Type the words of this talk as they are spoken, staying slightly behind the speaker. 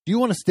Do you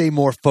want to stay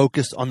more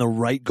focused on the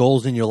right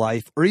goals in your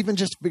life, or even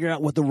just figure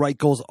out what the right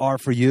goals are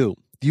for you?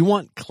 Do you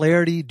want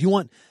clarity? Do you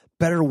want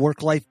better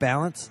work-life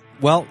balance?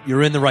 Well,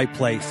 you're in the right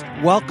place.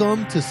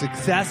 Welcome to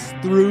Success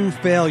Through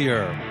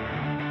Failure.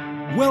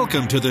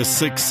 Welcome to the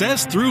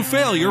Success Through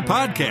Failure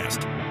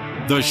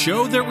podcast, the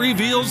show that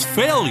reveals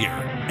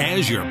failure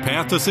as your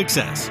path to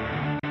success.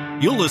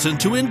 You'll listen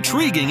to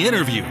intriguing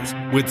interviews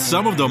with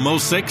some of the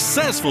most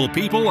successful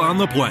people on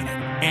the planet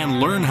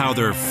and learn how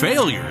their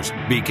failures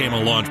became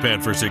a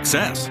launchpad for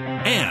success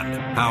and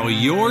how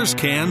yours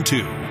can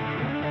too.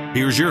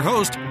 Here's your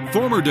host,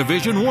 former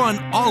Division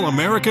I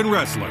All-American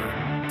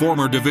wrestler,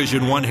 former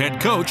Division I head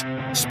coach,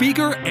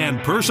 speaker,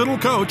 and personal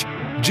coach,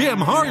 Jim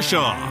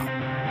Harshaw.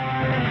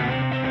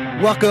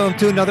 Welcome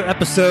to another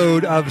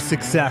episode of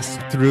Success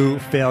Through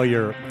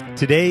Failure.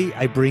 Today,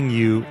 I bring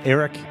you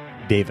Eric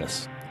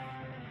Davis.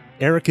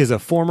 Eric is a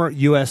former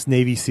U.S.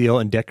 Navy SEAL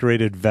and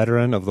decorated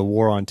veteran of the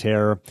War on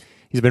Terror.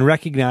 He's been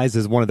recognized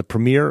as one of the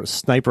premier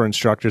sniper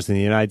instructors in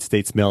the United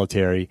States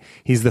military.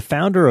 He's the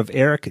founder of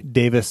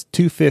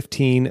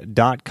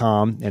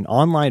EricDavis215.com, an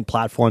online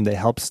platform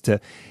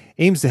that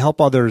aims to help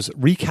others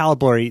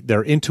recalibrate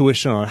their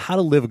intuition on how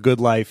to live a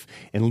good life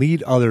and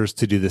lead others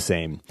to do the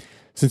same.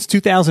 Since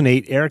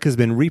 2008, Eric has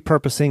been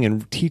repurposing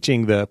and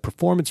teaching the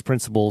performance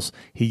principles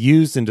he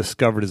used and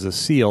discovered as a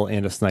SEAL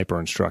and a sniper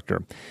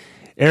instructor.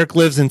 Eric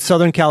lives in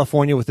Southern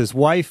California with his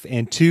wife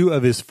and two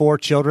of his 4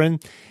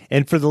 children.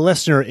 And for the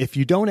listener, if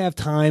you don't have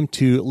time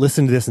to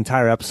listen to this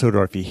entire episode,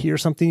 or if you hear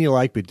something you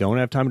like but don't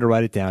have time to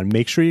write it down,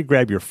 make sure you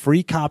grab your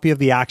free copy of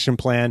the action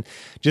plan.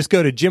 Just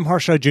go to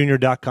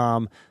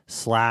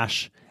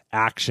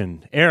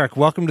jimharshawjr.com/action. Eric,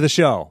 welcome to the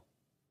show.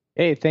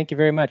 Hey, thank you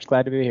very much.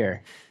 Glad to be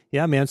here.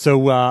 Yeah, man.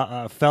 So,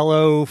 a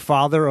fellow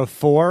father of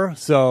 4.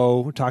 So,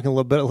 we're talking a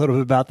little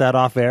bit about that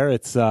off air.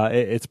 It's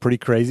pretty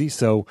crazy.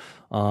 So,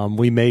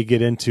 we may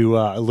get into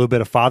a little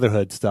bit of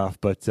fatherhood stuff.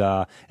 But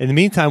in the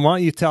meantime, why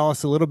don't you tell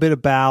us a little bit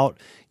about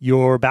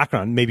your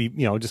background? Maybe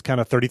just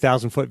kind of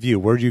 30,000-foot view,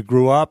 where you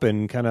grew up,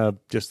 and kind of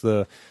just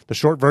the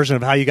short version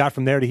of how you got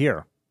from there to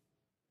here.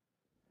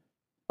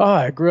 Oh,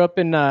 I grew up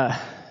in the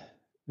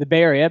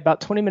Bay Area,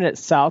 about 20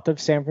 minutes south of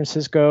San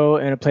Francisco,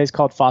 in a place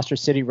called Foster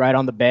City, right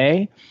on the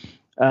bay.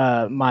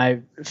 My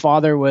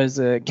father was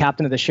a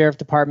captain of the sheriff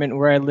department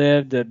where I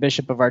lived, the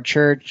bishop of our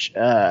church.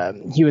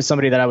 He was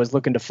somebody that I was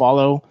looking to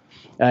follow.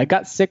 I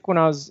got sick when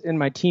I was in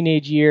my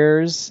teenage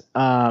years,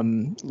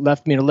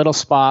 left me in a little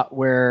spot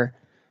where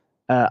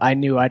I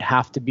knew I'd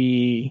have to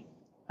be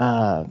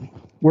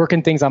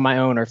working things on my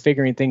own or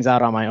figuring things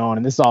out on my own.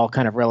 And this is all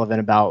kind of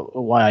relevant about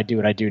why I do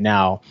what I do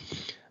now.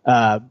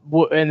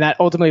 And that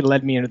ultimately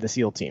led me into the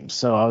SEAL team.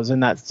 So I was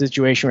in that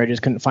situation where I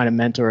just couldn't find a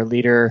mentor or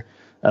leader,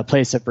 a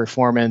place of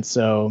performance,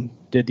 so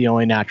did the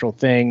only natural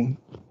thing,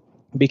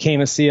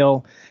 became a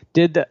SEAL,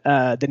 did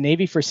the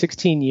Navy for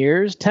 16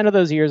 years. 10 of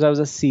those years I was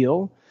a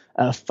SEAL.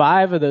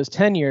 5 of those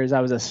 10 years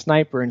I was a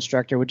sniper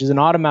instructor, which is an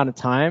odd amount of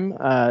time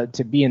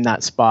to be in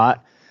that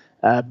spot.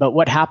 But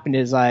what happened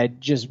is I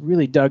just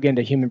really dug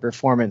into human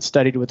performance,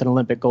 studied with an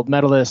Olympic gold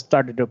medalist,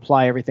 started to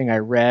apply everything I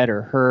read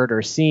or heard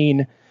or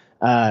seen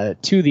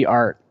to the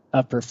art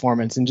of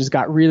performance, and just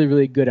got really,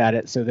 really good at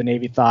it. So the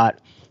Navy thought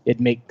it'd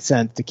make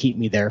sense to keep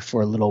me there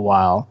for a little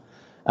while.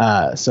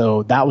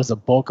 So that was the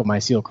bulk of my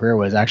SEAL career,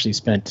 was actually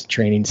spent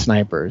training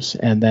snipers.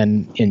 And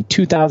then in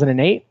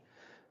 2008,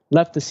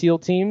 left the SEAL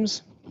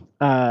teams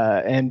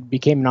and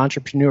became an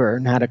entrepreneur,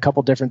 and had a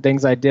couple different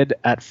things I did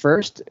at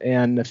first.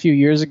 And a few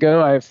years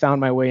ago, I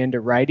found my way into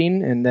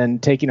writing, and then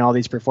taking all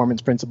these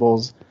performance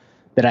principles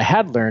that I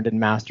had learned and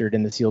mastered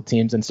in the SEAL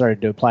teams and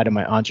started to apply to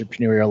my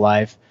entrepreneurial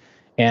life,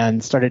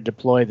 and started to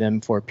deploy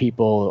them for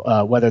people,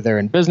 whether they're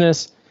in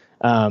business,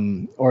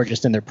 or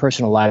just in their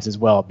personal lives as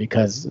well,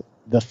 because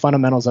the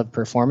fundamentals of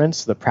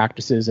performance, the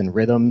practices and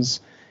rhythms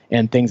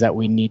and things that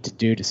we need to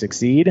do to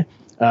succeed,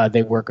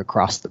 they work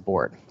across the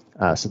board.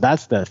 So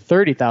that's the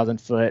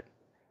 30,000-foot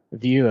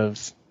view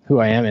of who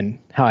I am and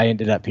how I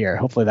ended up here.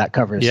 Hopefully that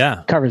covers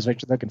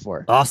what you're looking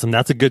for. Awesome.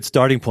 That's a good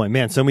starting point.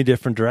 Man, so many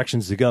different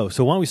directions to go.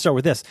 So why don't we start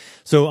with this?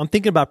 So I'm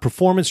thinking about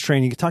performance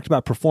training. You talked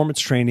about performance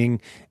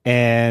training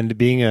and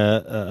being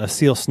a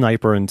SEAL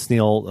sniper and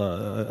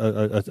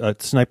a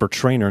sniper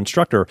trainer,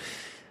 instructor.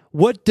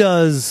 What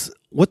does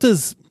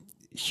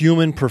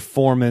human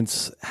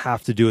performance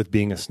have to do with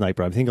being a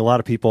sniper? I think a lot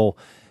of people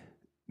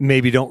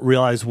maybe don't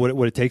realize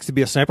what it takes to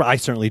be a sniper. I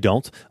certainly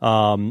don't.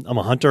 I'm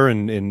a hunter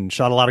and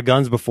shot a lot of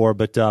guns before,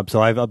 but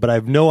I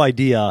have no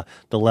idea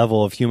the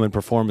level of human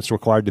performance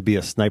required to be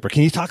a sniper.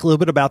 Can you talk a little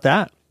bit about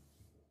that?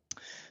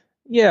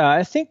 Yeah,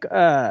 I think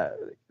the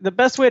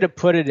best way to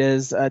put it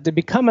is to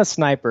become a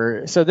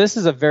sniper. So this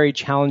is a very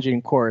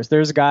challenging course.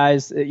 There's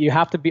guys, you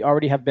have to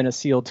already have been a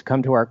SEAL to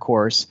come to our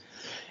course.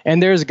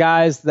 And there's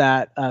guys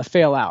that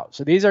fail out.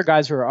 So these are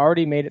guys who are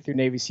already made it through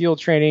Navy SEAL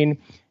training,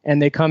 and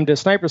they come to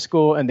sniper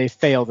school and they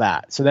fail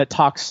that. So that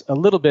talks a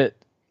little bit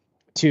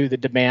to the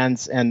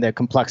demands and the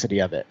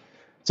complexity of it.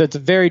 So it's a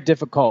very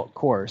difficult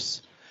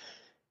course.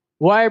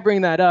 Why I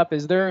bring that up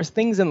is there are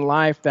things in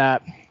life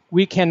that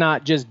we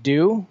cannot just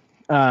do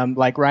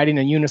like riding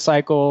a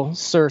unicycle,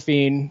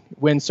 surfing,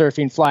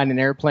 windsurfing, flying an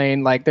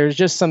airplane. Like there's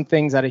just some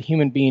things that a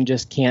human being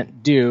just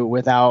can't do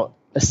without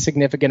a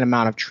significant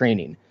amount of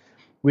training.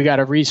 We got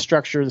to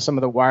restructure some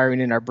of the wiring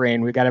in our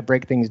brain. We got to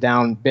break things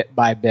down bit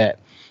by bit.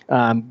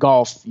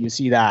 Golf, you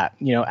see that,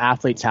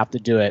 athletes have to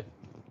do it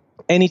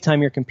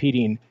anytime you're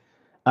competing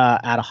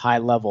at a high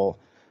level.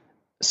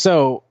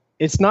 So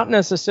it's not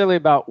necessarily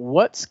about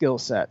what skill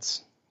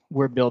sets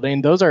we're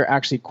building. Those are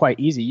actually quite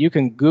easy. You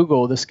can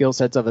Google the skill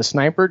sets of a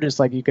sniper, just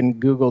like you can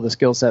Google the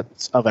skill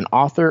sets of an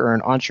author or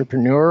an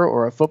entrepreneur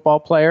or a football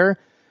player.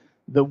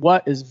 The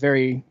what is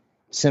very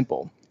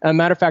simple. As a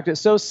matter of fact, it's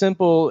so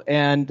simple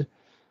and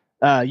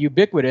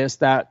ubiquitous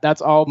that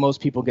that's all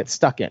most people get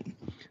stuck in.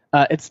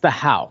 It's the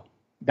how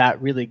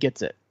that really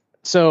gets it.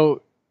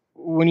 So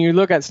when you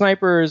look at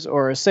snipers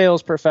or a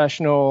sales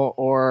professional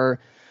or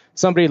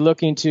somebody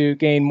looking to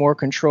gain more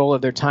control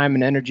of their time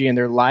and energy in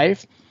their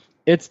life,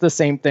 it's the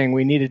same thing.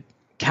 We need to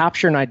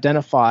capture and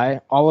identify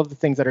all of the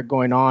things that are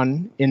going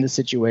on in the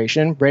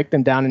situation, break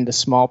them down into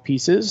small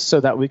pieces so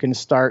that we can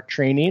start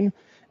training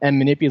and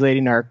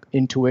manipulating our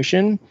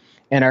intuition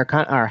and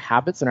our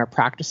habits and our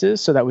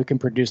practices so that we can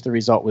produce the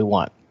result we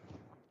want.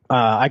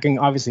 I can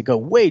obviously go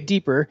way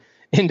deeper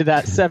into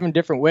that 7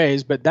 different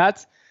ways, but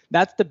that's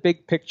the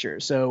big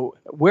picture. So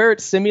where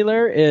it's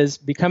similar is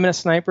becoming a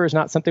sniper is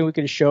not something we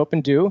can show up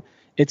and do.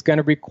 It's going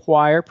to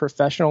require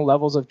professional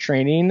levels of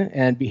training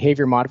and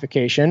behavior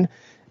modification,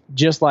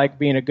 just like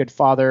being a good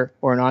father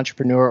or an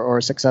entrepreneur or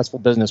a successful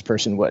business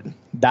person would.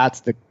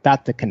 That's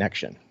the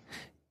connection.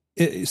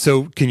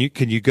 So can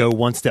you go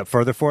one step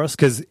further for us?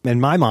 Because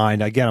in my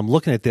mind, again, I'm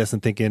looking at this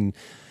and thinking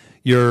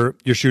you're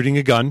shooting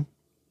a gun.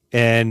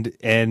 And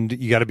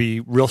you got to be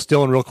real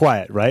still and real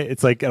quiet, right?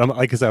 It's like, and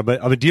like I said,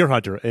 I'm a deer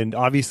hunter, and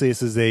obviously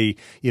this is a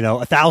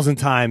 1,000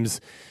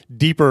 times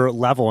deeper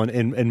level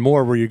and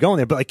more where you're going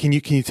there. But like, can you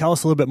tell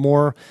us a little bit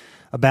more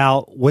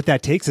about what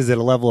that takes? Is it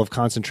a level of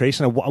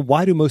concentration?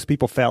 Why do most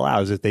people fail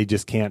out? Is it they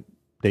just can't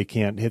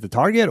hit the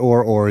target,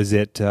 or is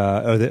it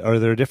are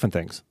there different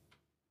things?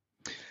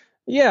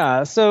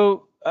 Yeah.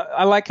 So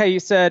I like how you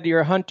said you're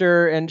a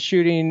hunter and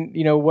shooting,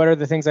 what are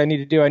the things I need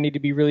to do? I need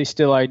to be really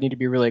still. I need to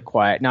be really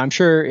quiet. Now, I'm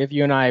sure if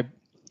you and I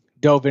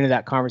dove into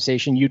that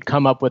conversation, you'd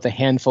come up with a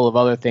handful of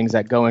other things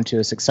that go into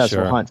a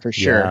successful hunt for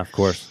sure. Yeah, of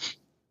course.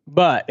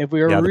 But if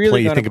we were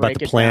really going to think about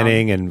the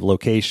planning and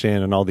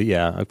location and all the,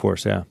 of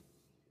course. Yeah,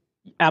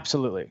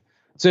 absolutely.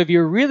 So if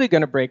you're really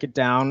going to break it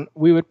down,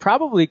 we would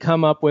probably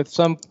come up with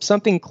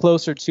something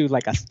closer to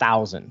like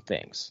 1,000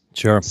 things.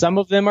 Sure. Some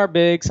of them are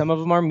big, some of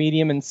them are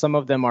medium, and some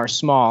of them are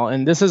small.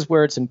 And this is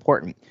where it's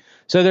important.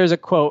 So there's a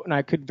quote, and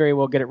I could very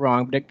well get it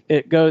wrong, but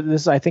it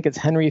goes, I think it's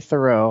Henry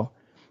Thoreau,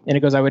 and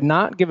it goes, "I would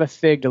not give a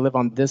fig to live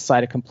on this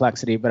side of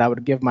complexity, but I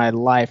would give my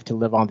life to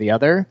live on the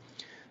other."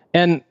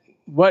 And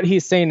what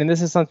he's saying, and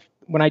this is something,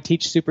 when I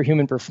teach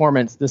superhuman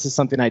performance, this is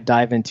something I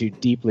dive into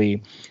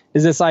deeply,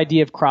 is this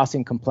idea of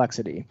crossing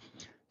complexity.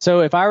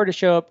 So if I were to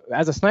show up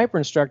as a sniper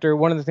instructor,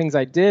 one of the things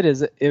I did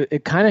is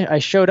I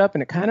showed up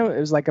and it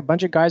was like a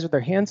bunch of guys with their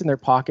hands in their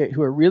pocket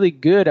who are really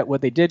good at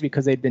what they did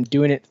because they'd been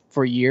doing it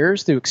for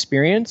years through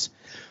experience,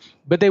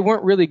 but they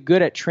weren't really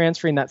good at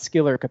transferring that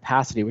skill or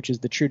capacity, which is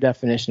the true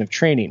definition of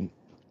training.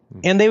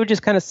 And they would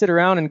just kind of sit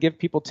around and give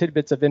people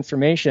tidbits of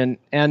information.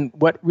 And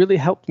what really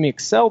helped me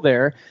excel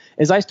there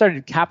is I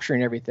started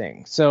capturing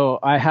everything. So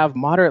I have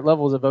moderate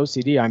levels of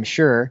OCD, I'm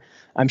sure.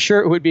 I'm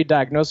sure it would be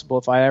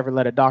diagnosable if I ever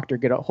let a doctor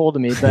get a hold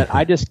of me, but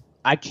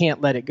I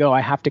can't let it go.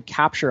 I have to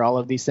capture all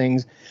of these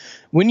things.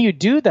 When you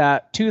do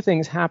that, 2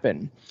 things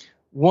happen.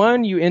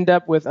 One, you end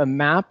up with a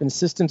map and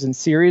systems and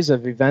series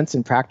of events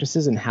and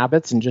practices and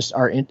habits and just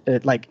our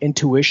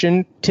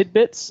intuition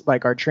tidbits,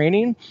 like our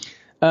training.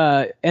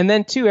 And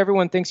then 2,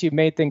 everyone thinks you've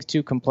made things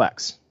too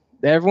complex.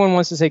 Everyone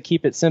wants to say,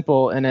 keep it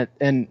simple. And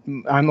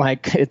I'm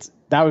like,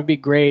 that would be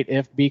great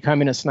if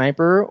becoming a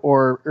sniper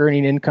or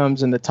earning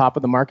incomes in the top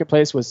of the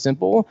marketplace was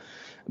simple.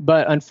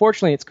 But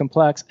unfortunately, it's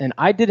complex. And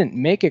I didn't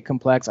make it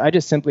complex. I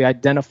just simply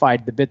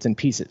identified the bits and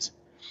pieces.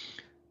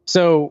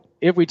 So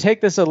if we take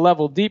this a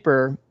level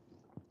deeper,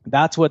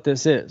 that's what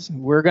this is.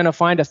 We're going to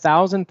find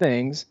 1,000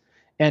 things.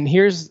 And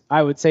here's,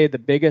 I would say, the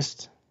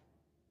biggest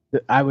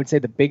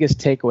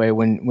takeaway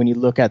when you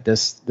look at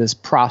this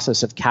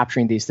process of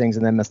capturing these things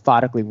and then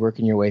methodically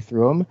working your way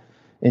through them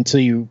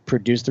until you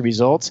produce the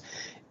results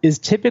is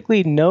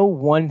typically no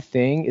one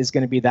thing is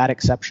going to be that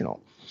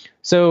exceptional.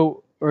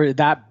 So, or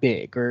that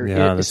big.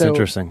 That's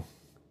interesting.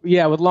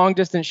 Yeah, with long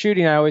distance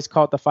shooting, I always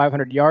call it the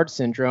 500-yard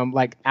syndrome.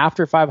 Like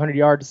after 500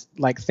 yards,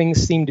 like things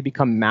seem to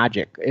become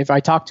magic. If I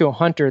talk to a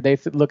hunter, they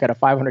look at a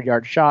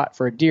 500-yard shot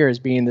for a deer as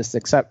being this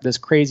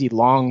crazy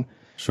long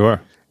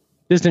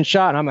distance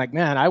shot, and I'm like,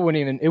 man, it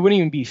wouldn't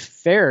even be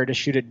fair to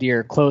shoot a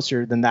deer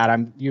closer than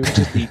that.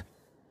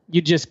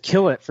 You'd just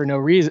kill it for no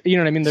reason. You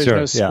know what I mean? There's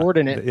no sport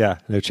in it. Yeah,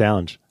 no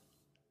challenge.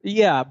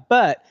 Yeah,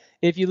 but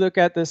if you look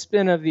at the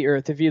spin of the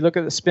earth, if you look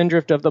at the spin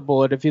drift of the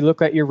bullet, if you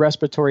look at your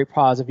respiratory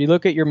pause, if you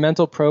look at your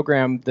mental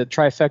program, the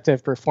trifecta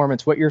of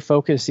performance, what you're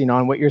focusing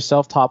on, what your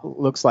self-talk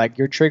looks like,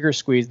 your trigger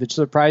squeeze, the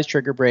surprise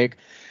trigger break,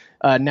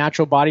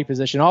 natural body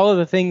position, all of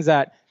the things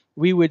that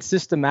we would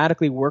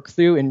systematically work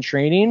through in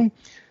training.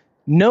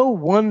 No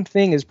one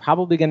thing is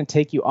probably going to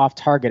take you off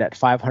target at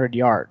 500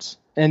 yards.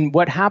 And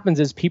what happens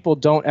is people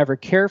don't ever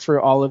care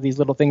for all of these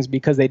little things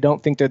because they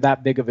don't think they're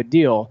that big of a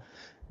deal.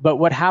 But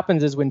what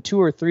happens is when 2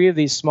 or 3 of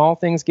these small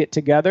things get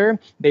together,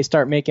 they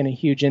start making a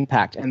huge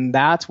impact. And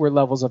that's where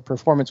levels of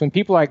performance, when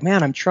people are like,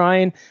 man, I'm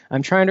trying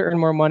to earn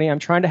more money. I'm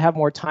trying to have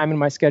more time in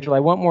my schedule. I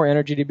want more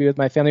energy to be with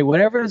my family.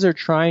 Whatever it is they're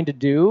trying to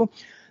do,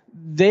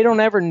 they don't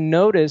ever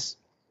notice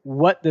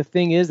what the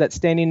thing is that's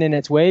standing in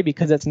its way,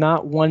 because it's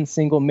not one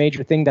single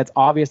major thing that's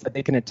obvious that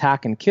they can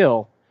attack and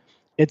kill.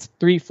 It's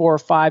 3, 4,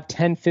 5,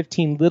 10,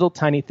 15 little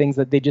tiny things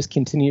that they just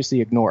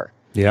continuously ignore.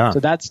 Yeah. So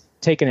that's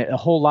taken it a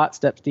whole lot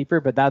steps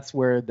deeper, but that's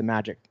where the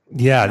magic.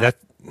 Yeah,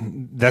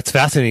 that's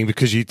fascinating,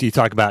 because you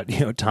talk about,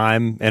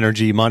 time,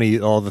 energy, money,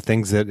 all the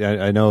things that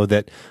I know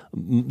that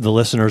the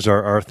listeners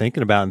are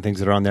thinking about and things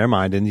that are on their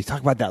mind. And you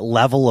talk about that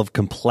level of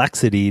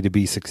complexity to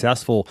be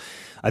successful.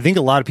 I think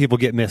a lot of people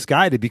get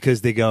misguided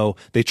because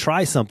they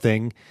try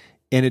something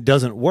and it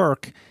doesn't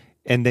work.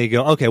 And they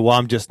go, okay, well,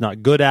 I'm just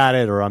not good at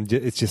it, or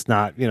it's just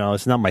not,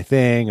 it's not my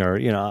thing, or,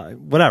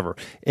 whatever.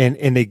 And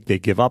they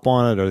give up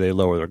on it, or they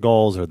lower their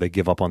goals, or they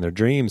give up on their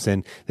dreams.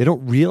 And they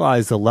don't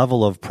realize the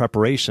level of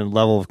preparation,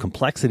 level of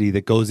complexity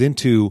that goes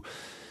into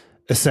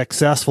a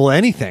successful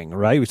anything,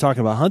 right? We're talking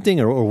about hunting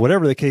or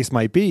whatever the case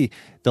might be.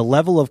 The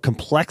level of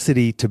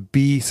complexity to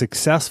be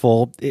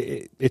successful,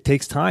 it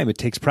takes time. It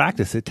takes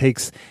practice. It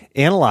takes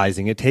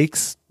analyzing. It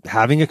takes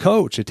having a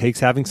coach. It takes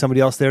having somebody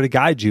else there to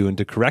guide you and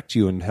to correct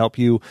you and help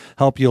you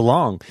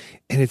along.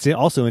 And it's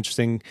also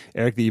interesting,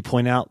 Eric, that you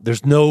point out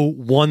there's no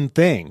one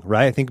thing,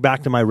 right? I think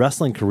back to my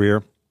wrestling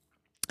career,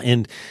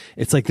 and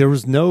it's like there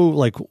was no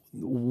like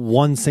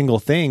one single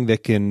thing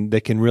that can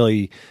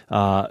really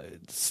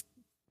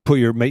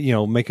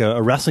make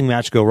a wrestling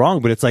match go wrong.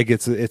 But it's like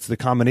it's the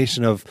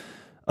combination of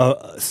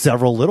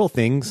several little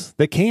things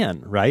that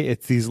can, right?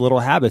 It's these little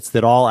habits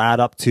that all add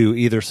up to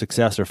either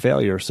success or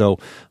failure. So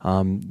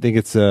I think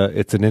it's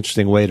an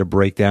interesting way to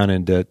break down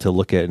and to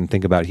look at and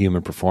think about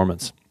human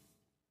performance.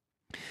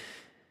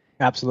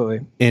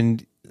 Absolutely.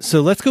 And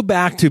so let's go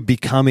back to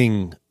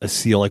becoming a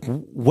SEAL. Like,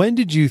 when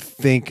did you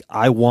think,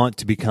 I want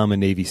to become a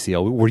Navy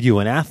SEAL? Were you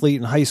an athlete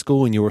in high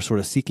school and you were sort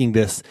of seeking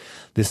this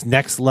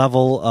next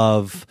level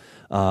of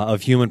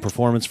human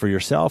performance for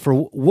yourself, or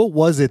what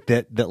was it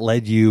that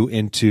led you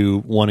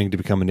into wanting to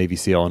become a Navy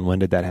SEAL, and when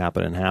did that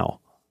happen and how?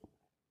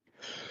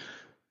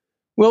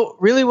 Well,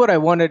 really what I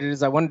wanted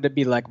is I wanted to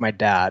be like my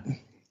dad,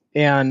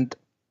 and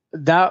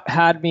that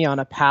had me on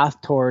a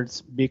path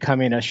towards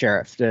becoming a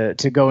sheriff,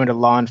 to go into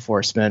law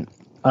enforcement.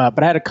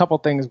 But I had a couple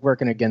things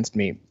working against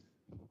me.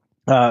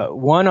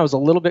 One, I was a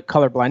little bit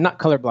color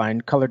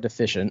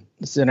deficient,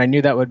 and I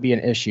knew that would be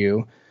an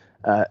issue.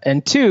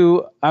 And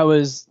 2, I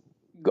was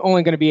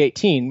only going to be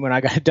 18 when I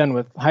got done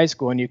with high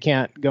school, and you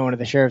can't go into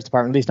the sheriff's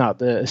department, at least not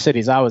the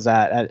cities I was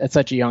at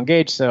such a young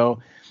age. So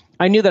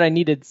I knew that I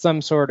needed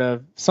some sort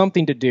of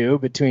something to do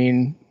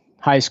between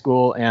high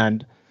school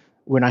and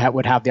when I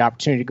would have the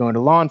opportunity to go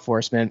into law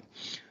enforcement.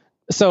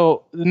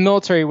 So the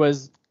military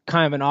was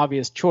kind of an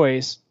obvious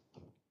choice.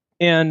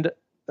 And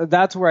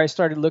that's where I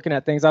started looking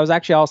at things. I was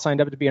actually all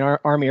signed up to be an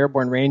Army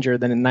Airborne Ranger.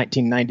 Then in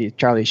 1990,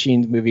 Charlie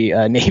Sheen's movie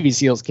Navy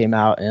SEALs came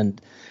out,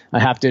 and I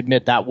have to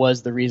admit that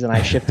was the reason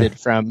I shifted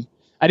from.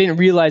 I didn't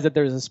realize that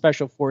there was a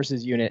special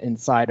forces unit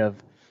inside of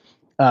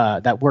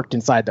that worked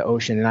inside the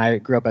ocean, and I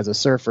grew up as a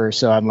surfer,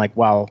 so I'm like,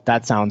 wow,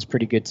 that sounds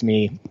pretty good to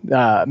me.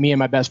 Me and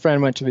my best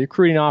friend went to the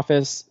recruiting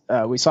office.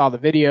 We saw the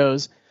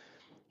videos.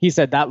 He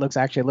said, that looks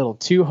actually a little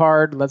too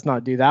hard. Let's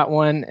not do that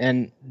one.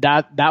 And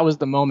that was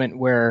the moment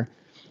where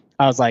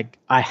I was like,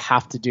 I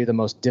have to do the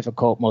most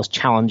difficult, most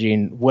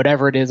challenging,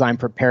 whatever it is I'm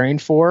preparing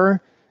for.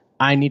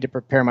 I need to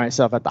prepare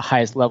myself at the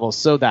highest level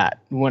so that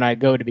when I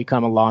go to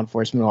become a law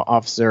enforcement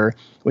officer,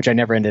 which I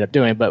never ended up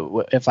doing,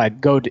 but if I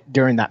go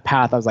during that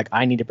path, I was like,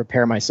 I need to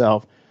prepare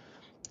myself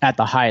at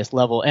the highest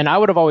level. And I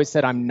would have always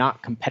said I'm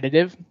not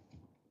competitive.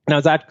 And I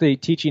was actually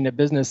teaching a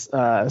business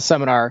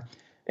seminar,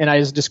 and I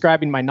was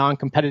describing my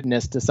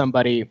non-competitiveness to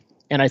somebody.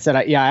 And I said,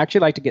 I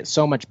actually like to get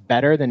so much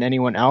better than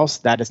anyone else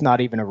that it's not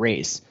even a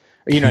race.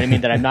 Or, you know what I mean?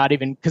 That I'm not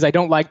even, because I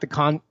don't like the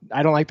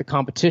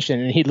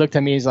competition. And he looked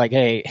at me, he's like,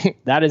 hey,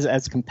 that is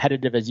as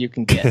competitive as you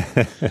can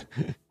get.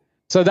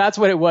 So that's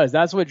what it was.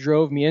 That's what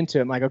drove me into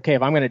it. I'm like, okay,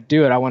 if I'm going to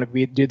do it, I want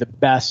to do the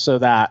best so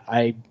that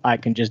I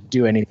can just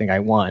do anything I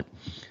want.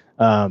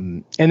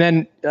 And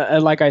then,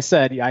 like I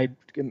said,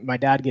 my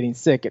dad getting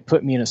sick, it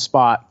put me in a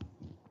spot,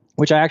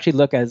 which I actually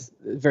look as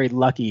very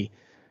lucky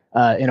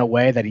in a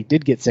way that he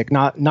did get sick,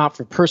 not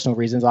for personal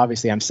reasons.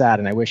 Obviously, I'm sad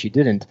and I wish he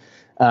didn't.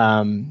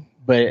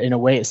 But in a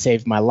way, it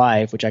saved my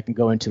life, which I can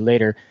go into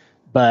later.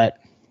 But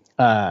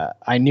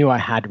I knew I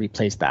had to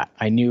replace that.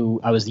 I knew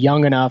I was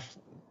young enough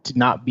to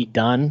not be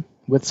done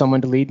with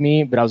someone to lead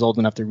me, but I was old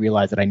enough to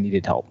realize that I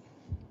needed help.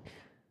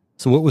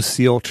 So what was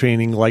SEAL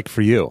training like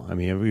for you? I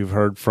mean, we've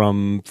heard for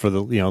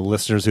the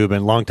listeners who have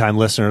been longtime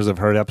listeners have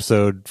heard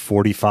episode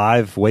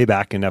 45, way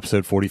back in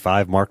episode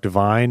 45, Mark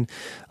Devine,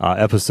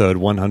 episode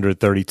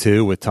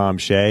 132 with Tom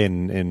Shea,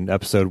 and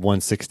episode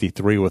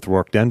 163 with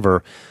Rourke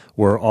Denver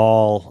were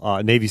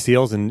all Navy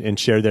SEALs and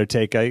shared their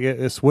take. I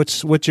guess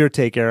what's your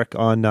take, Eric,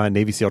 on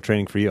Navy SEAL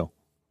training for you?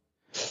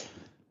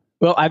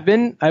 Well,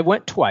 I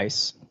went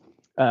twice.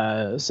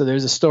 So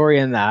there's a story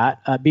in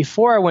that.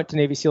 Before I went to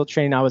Navy SEAL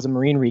training, I was a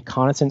Marine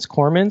Reconnaissance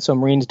Corpsman. So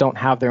Marines don't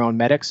have their own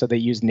medics, so they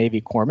use Navy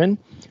Corpsmen.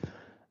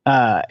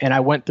 And I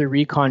went through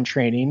recon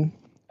training.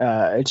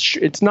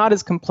 It's not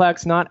as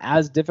complex, not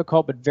as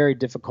difficult, but very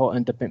difficult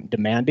and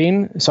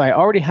demanding. So I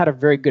already had a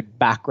very good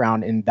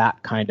background in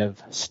that kind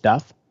of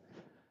stuff.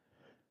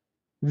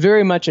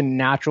 Very much a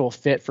natural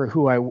fit for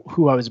who I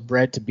was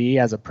bred to be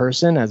as a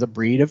person, as a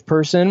breed of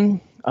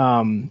person.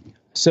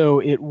 So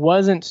it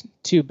wasn't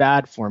too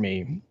bad for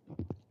me.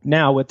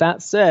 Now, with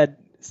that said,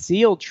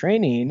 SEAL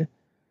training,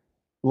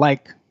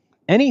 like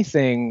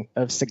anything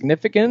of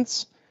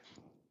significance,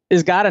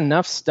 has got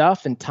enough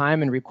stuff and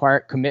time and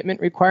commitment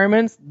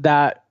requirements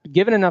that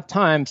given enough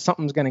time,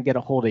 something's going to get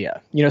a hold of you.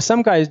 You know,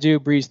 some guys do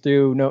breeze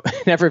through,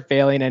 never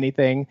failing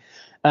anything.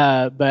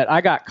 But I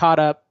got caught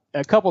up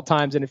a couple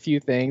times in a few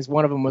things.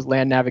 One of them was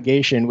land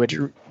navigation, which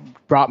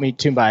brought me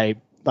to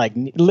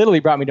literally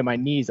brought me to my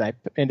knees. I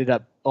ended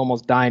up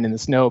almost dying in the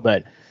snow.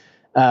 But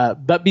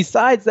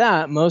besides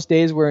that, most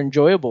days were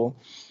enjoyable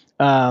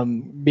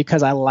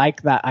because I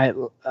like that.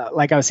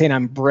 Like I was saying,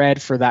 I'm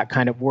bred for that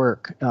kind of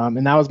work.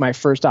 And that was my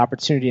first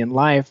opportunity in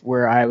life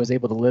where I was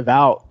able to live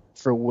out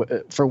for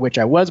which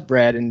I was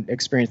bred and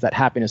experience that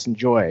happiness and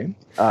joy.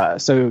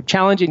 So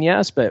challenging,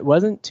 yes, but it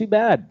wasn't too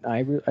bad.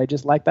 I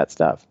just like that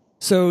stuff.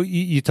 So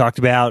you talked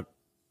about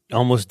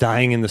almost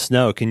dying in the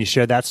snow. Can you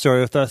share that story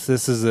with us?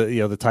 This is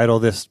the title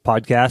of this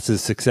podcast is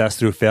Success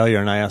Through Failure,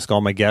 and I ask all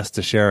my guests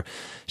to share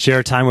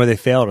a time where they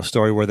failed, a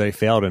story where they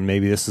failed, and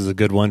maybe this is a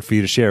good one for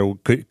you to share.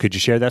 Could you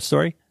share that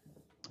story?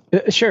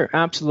 Sure,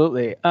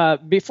 absolutely.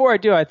 Before I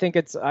do, I think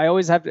I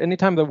always have,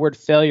 anytime the word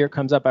failure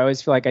comes up, I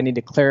always feel like I need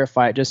to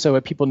clarify it just so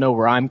that people know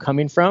where I'm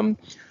coming from.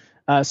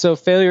 So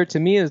failure to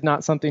me is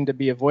not something to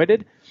be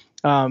avoided.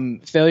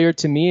 Failure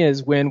to me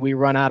is when we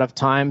run out of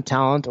time,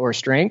 talent, or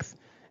strength.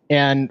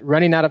 And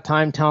running out of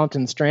time, talent,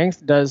 and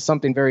strength does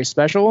something very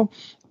special.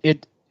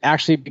 It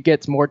actually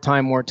begets more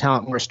time, more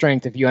talent, more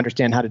strength if you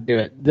understand how to do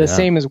it. The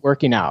same as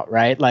working out,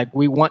 right? Like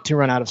we want to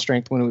run out of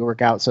strength when we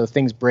work out, so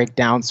things break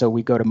down, so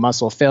we go to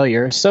muscle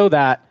failure so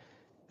that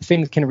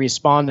things can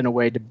respond in a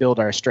way to build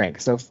our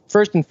strength. So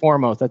first and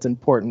foremost, that's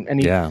important.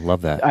 And I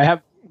love that. I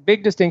have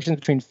big distinctions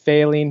between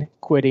failing,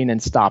 quitting, and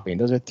stopping.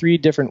 Those are three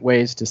different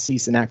ways to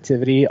cease an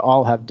activity.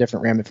 All have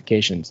different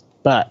ramifications.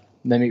 But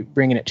let me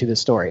bring it to the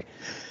story.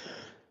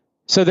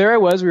 So there I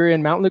was. We were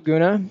in Mount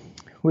Laguna,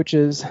 which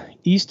is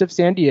east of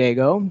San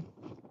Diego,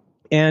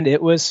 and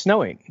it was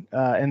snowing.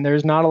 And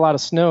there's not a lot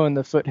of snow in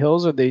the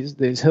foothills or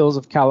these hills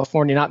of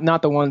California,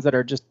 not the ones that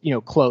are just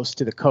close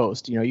to the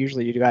coast.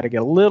 Usually you got to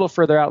get a little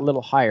further out, a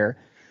little higher.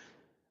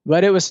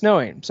 But it was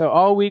snowing. So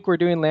all week we're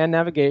doing land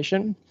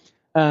navigation.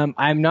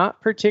 I'm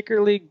not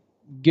particularly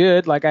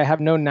good. Like I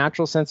have no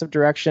natural sense of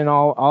direction.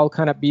 I'll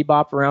kind of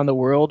bebop around the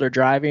world or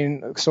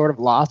driving sort of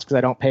lost because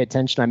I don't pay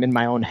attention. I'm in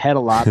my own head a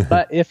lot.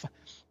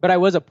 But I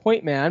was a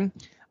point man.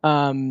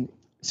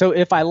 So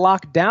if I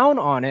lock down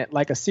on it,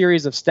 like a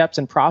series of steps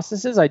and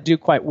processes, I do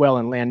quite well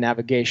in land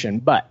navigation.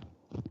 But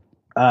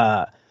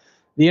the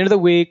end of the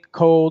week,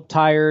 cold,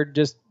 tired,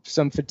 just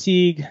some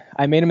fatigue.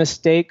 I made a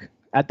mistake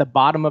at the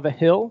bottom of a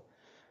hill.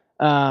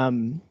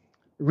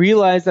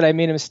 Realized that I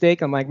made a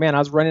mistake. I'm like, man, I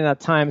was running out of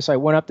time. So I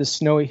went up this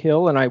snowy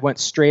hill and I went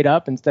straight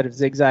up instead of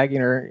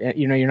zigzagging or,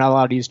 you're not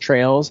allowed to use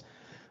trails.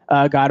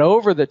 Got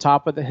over the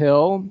top of the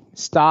hill,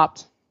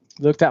 stopped,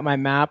 looked at my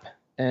map,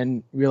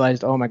 and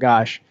realized, oh my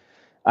gosh,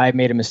 I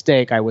made a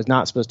mistake. I was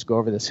not supposed to go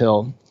over this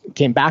hill.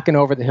 Came back and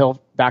over the hill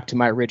back to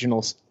my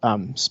original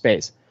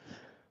space.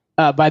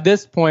 By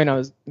this point, I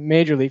was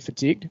majorly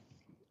fatigued.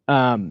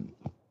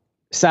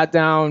 Sat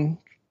down,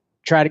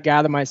 tried to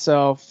gather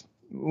myself.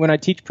 When I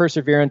teach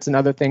perseverance and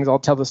other things, I'll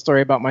tell the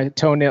story about my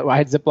toenail. I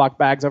had Ziploc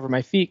bags over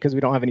my feet because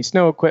we don't have any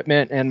snow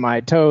equipment, and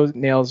my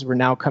toenails were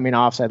now coming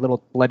off. So I had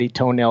little bloody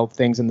toenail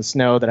things in the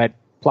snow that I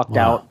plucked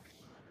out.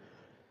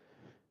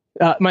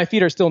 My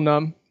feet are still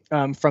numb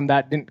from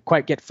that. Didn't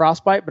quite get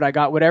frostbite, but I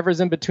got whatever's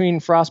in between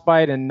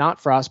frostbite and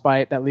not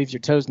frostbite that leaves your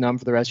toes numb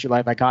for the rest of your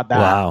life. I got that.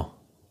 Wow.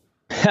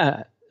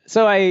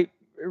 So I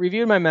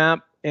reviewed my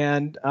map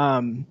and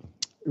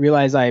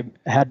realized I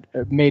had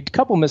made a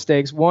couple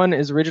mistakes. One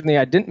is originally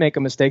I didn't make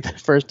a mistake the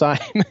first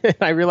time.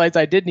 I realized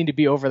I did need to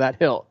be over that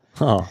hill.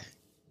 Huh.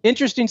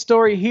 Interesting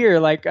story here.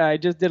 Like I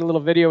just did a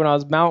little video when I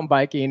was mountain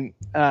biking.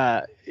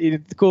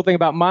 The cool thing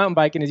about mountain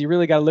biking is you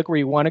really got to look where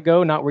you want to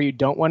go, not where you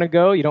don't want to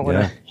go. You don't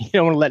want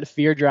to let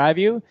fear drive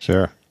you.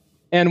 Sure.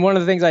 And one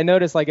of the things I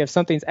noticed, like if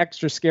something's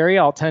extra scary,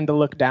 I'll tend to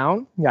look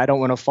down. I don't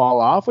want to fall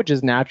off, which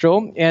is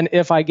natural. And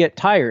if I get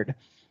tired,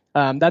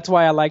 That's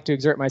why I like to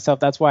exert myself.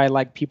 That's why I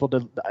like people to,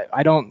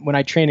 when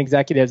I train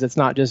executives, it's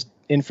not just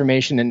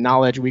information and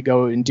knowledge. We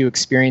go and do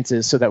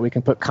experiences so that we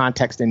can put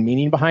context and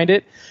meaning behind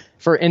it.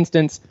 For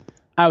instance,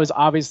 I was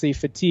obviously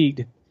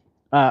fatigued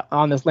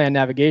on this land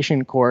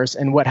navigation course.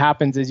 And what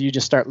happens is you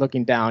just start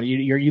looking down.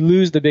 You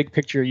lose the big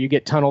picture. You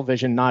get tunnel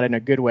vision, not in a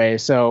good way.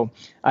 So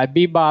I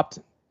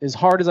bebopped as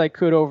hard as I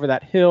could over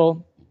that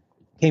hill,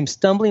 came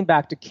stumbling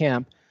back to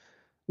camp,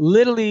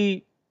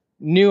 literally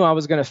knew I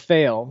was going to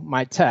fail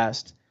my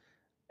test.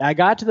 I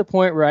got to the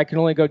point where I could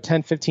only go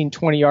 10, 15,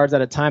 20 yards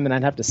at a time, and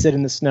I'd have to sit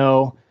in the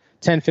snow,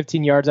 10,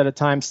 15 yards at a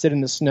time, sit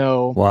in the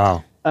snow.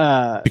 Wow.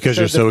 Because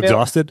you're so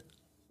exhausted?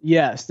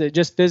 Yes.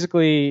 Just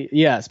physically,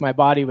 yes, my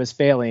body was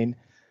failing.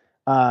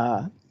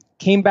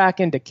 Came back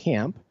into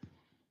camp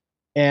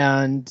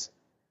and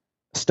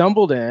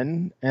stumbled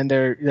in, and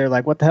they're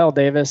like, "What the hell,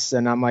 Davis?"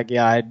 And I'm like,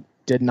 "Yeah, I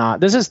did not."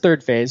 This is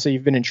third phase, so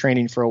you've been in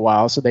training for a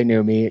while, so they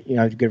knew me.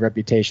 I had a good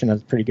reputation. I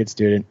was a pretty good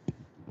student.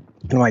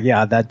 And I'm like,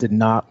 "Yeah, that did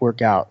not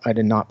work out. I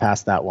did not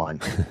pass that one."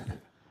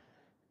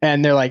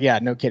 And they're like, "Yeah,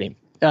 no kidding."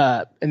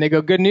 And they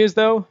go, "Good news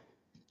though,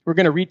 we're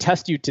going to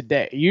retest you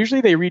today."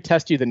 Usually they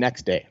retest you the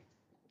next day.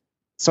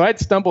 So I'd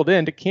stumbled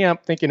into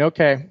camp thinking,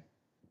 "Okay,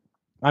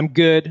 I'm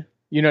good."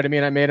 You know what I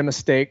mean? I made a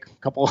mistake,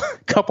 couple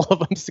of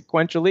them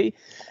sequentially.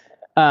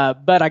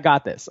 But I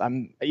got this.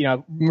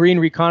 Marine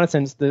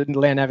reconnaissance, the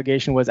land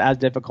navigation was as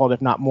difficult,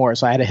 if not more.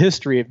 So I had a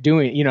history of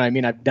doing,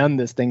 I've done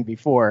this thing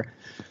before.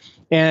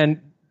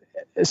 And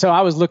so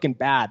I was looking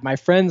bad. My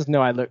friends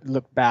know I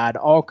look bad.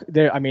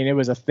 It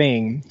was a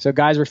thing. So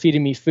guys were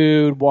feeding me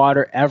food,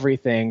 water,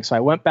 everything. So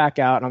I went back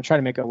out, and I'm trying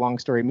to make a long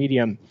story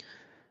medium.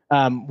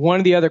 One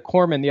of the other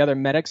corpsmen, the other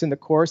medics in the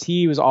course,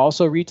 he was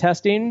also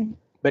retesting,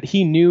 but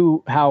he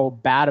knew how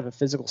bad of a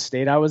physical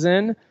state I was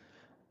in.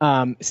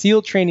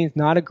 SEAL training is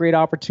not a great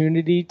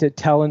opportunity to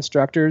tell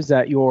instructors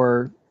that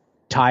you're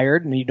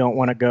tired and you don't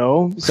want to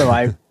go. So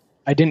I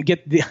didn't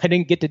get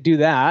to do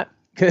that.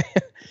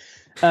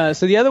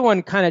 So the other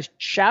one kind of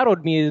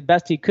shadowed me as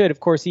best he could. Of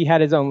course, he had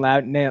his own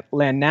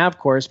land nav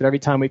course, but every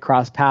time we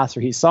crossed paths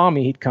or he saw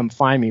me, he'd come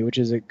find me, which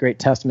is a great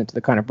testament to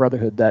the kind of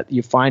brotherhood that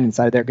you find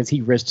inside there, because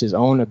he risked his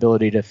own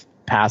ability to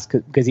pass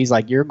because he's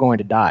like, "You're going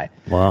to die."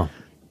 Wow.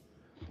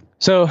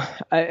 So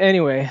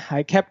anyway,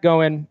 I kept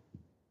going.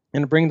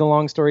 And to bring the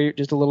long story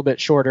just a little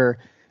bit shorter,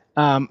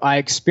 I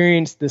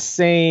experienced the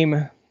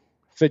same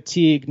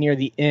fatigue near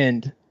the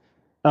end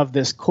of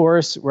this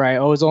course where I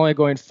was only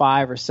going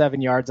 5 or 7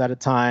 yards at a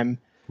time.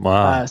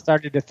 Wow.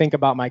 Started to think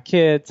about my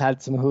kids,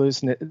 had some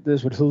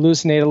this would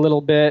hallucinate a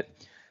little bit.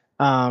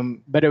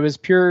 But it was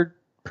pure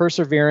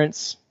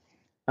perseverance.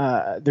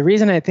 The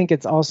reason I think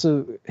it's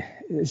also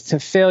is to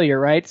failure,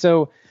 right?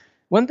 So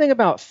one thing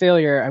about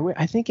failure,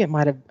 I think it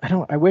might have,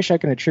 I wish I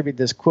could attribute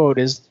this quote,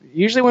 is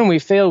usually when we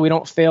fail, we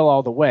don't fail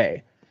all the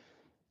way.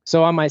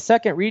 So on my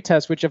second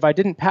retest, which if I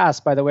didn't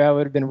pass, by the way, I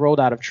would have been rolled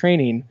out of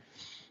training,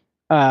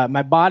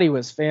 my body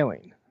was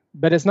failing.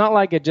 But it's not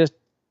like it just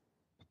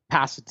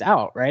passed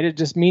out, right? It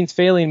just means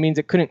failing means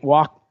it couldn't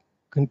walk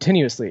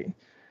continuously.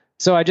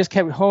 So I just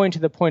kept hoeing to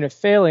the point of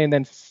failing,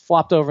 then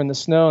flopped over in the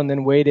snow and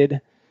then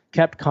waited,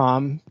 kept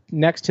calm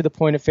next to the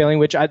point of failing,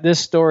 which this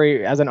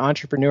story as an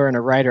entrepreneur and a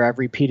writer, I've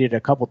repeated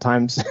a couple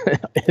times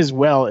as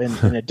well in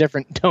a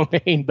different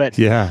domain. But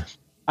yeah,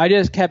 I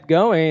just kept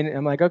going.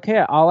 I'm like, okay,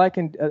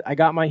 I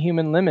got my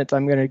human limits.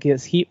 I'm going to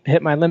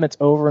hit my limits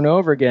over and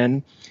over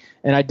again.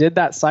 And I did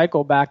that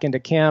cycle back into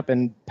camp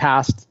and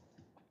passed,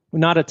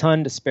 not a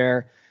ton to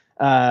spare.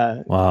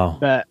 Wow.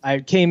 But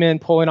I came in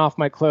pulling off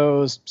my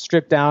clothes,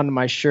 stripped down to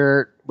my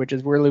shirt, which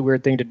is a really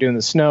weird thing to do in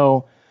the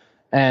snow.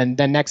 And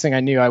then next thing I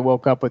knew, I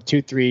woke up with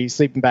 2-3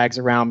 sleeping bags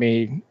around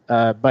me,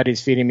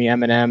 buddies feeding me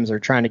M&Ms or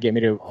trying to get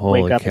me to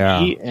wake up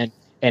and eat,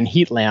 and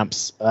heat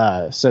lamps.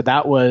 So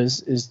that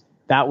was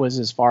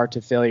as far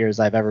to failure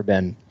as I've ever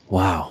been.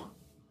 Wow.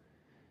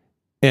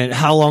 And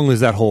how long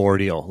was that whole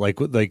ordeal? Like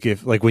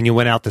when you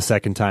went out the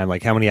second time,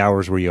 like how many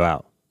hours were you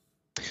out?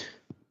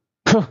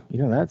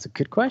 That's a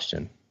good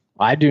question.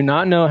 I do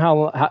not know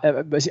how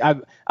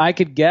I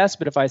could guess,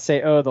 but if I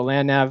say, the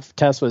land nav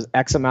test was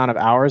X amount of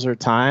hours or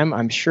time,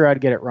 I'm sure I'd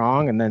get it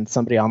wrong. And then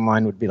somebody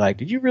online would be like,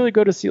 "Did you really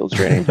go to SEAL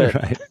training?" But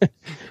right.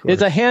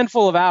 It's a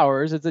handful of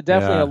hours. It's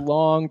definitely a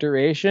long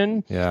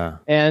duration. Yeah.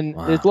 And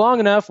it's long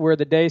enough where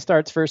the day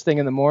starts first thing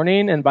in the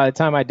morning. And by the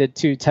time I did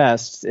 2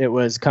 tests, it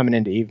was coming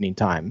into evening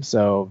time.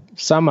 So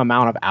some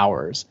amount of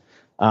hours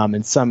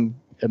and some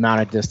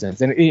amount of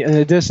distance. And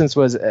the distance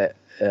was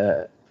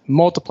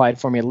multiplied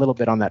for me a little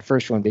bit on that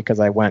first one because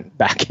I went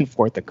back and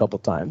forth a couple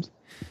times.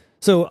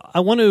 So I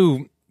want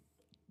to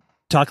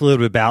talk a little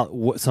bit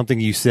about something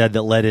you said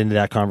that led into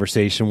that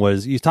conversation.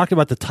 Was you talked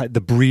about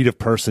the breed of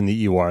person that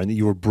you are and that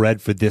you were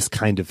bred for this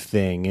kind of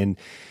thing. And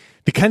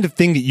the kind of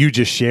thing that you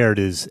just shared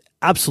is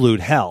absolute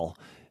hell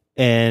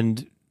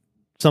and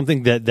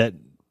something that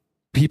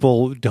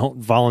people don't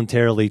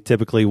voluntarily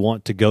typically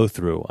want to go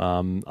through.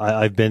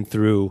 I've been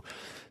through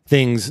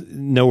things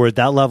nowhere at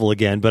that level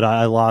again, but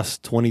I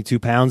lost 22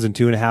 pounds in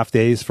 2.5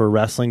 days for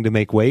wrestling to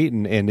make weight.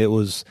 And it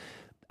was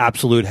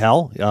absolute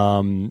hell.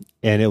 And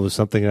it was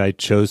something that I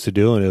chose to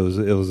do, and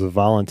it was a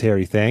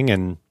voluntary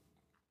thing.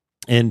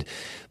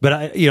 But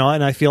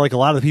I feel like a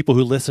lot of the people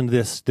who listen to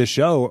this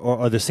show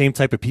are the same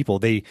type of people.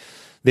 They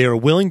are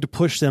willing to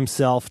push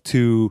themselves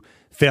to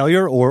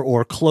failure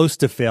or close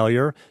to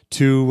failure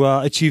to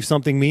achieve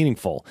something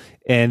meaningful.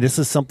 And this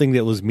is something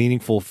that was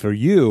meaningful for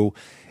you.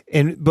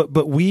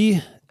 But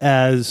we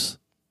as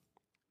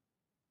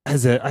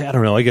I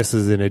don't know, I guess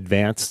as an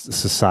advanced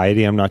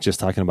society, I'm not just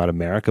talking about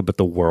America, but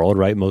the world,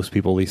 right? Most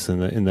people, at least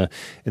in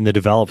the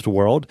developed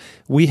world,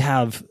 we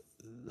have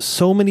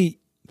so many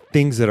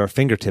things at our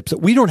fingertips that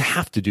we don't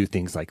have to do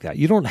things like that.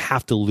 You don't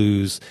have to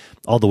lose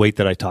all the weight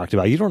that I talked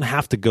about. You don't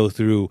have to go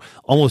through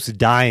almost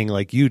dying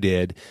like you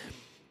did.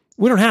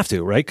 We don't have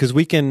to, right? Because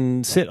we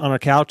can sit on our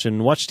couch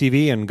and watch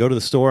TV and go to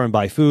the store and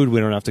buy food. We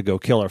don't have to go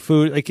kill our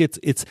food. Like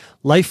it's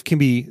life can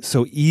be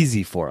so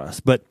easy for us.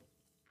 But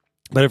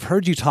I've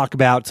heard you talk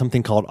about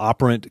something called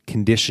operant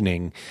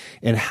conditioning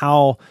and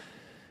how,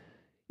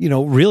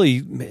 really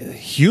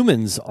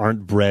humans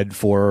aren't bred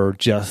for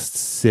just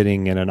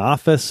sitting in an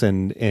office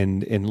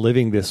and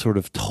living this sort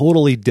of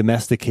totally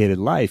domesticated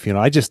life.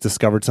 I just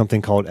discovered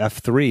something called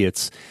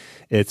F3.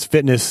 It's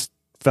fitness,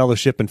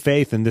 fellowship, and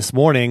faith. And this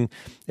morning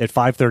at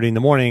 5:30 in the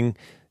morning,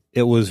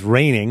 it was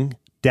raining,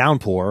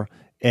 downpour.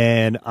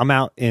 And I'm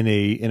out in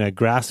a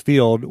grass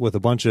field with a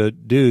bunch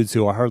of dudes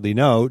who I hardly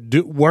know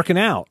working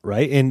out,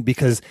 right? And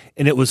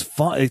it was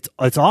fun.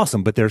 It's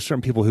awesome. But there are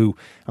certain people who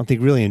I don't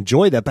think really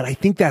enjoy that. But I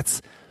think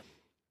that's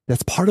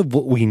part of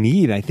what we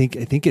need. I think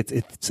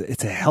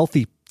it's a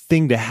healthy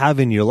thing to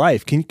have in your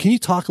life. Can you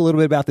talk a little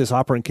bit about this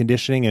operant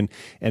conditioning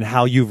and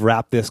how you've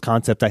wrapped this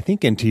concept, I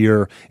think, into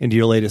your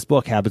latest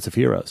book, Habits of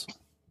Heroes?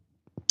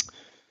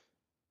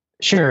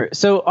 Sure.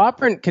 So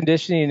operant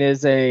conditioning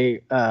is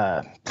I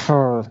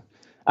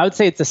would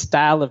say it's a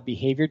style of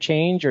behavior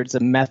change, or it's a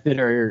method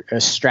or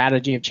a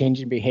strategy of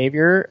changing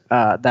behavior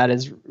that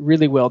is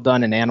really well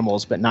done in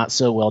animals, but not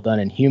so well done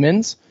in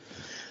humans.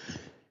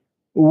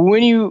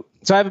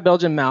 So I have a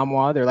Belgian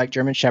Malinois. They're like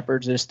German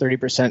Shepherds. They're just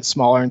 30%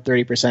 smaller and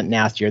 30%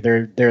 nastier.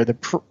 They're the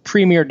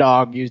premier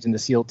dog used in the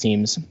SEAL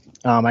teams.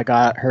 I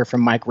got her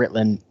from Mike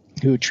Ritland,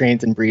 who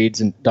trains and breeds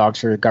and dogs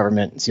for the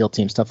government, SEAL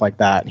team, stuff like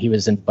that. He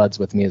was in buds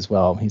with me as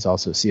well. He's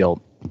also a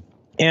SEAL.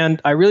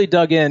 And I really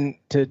dug in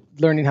to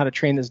learning how to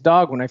train this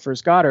dog when I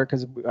first got her,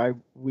 because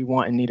we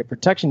want and need a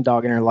protection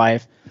dog in her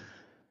life.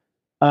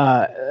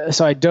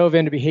 So I dove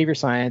into behavior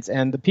science,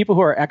 and the people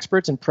who are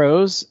experts and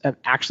pros at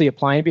actually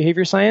applying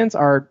behavior science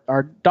are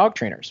dog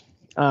trainers.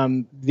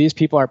 These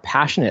people are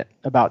passionate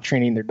about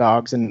training their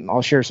dogs, and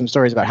I'll share some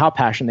stories about how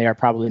passionate they are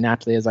probably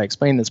naturally as I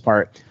explain this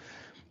part.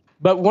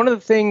 But one of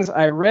the things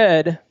I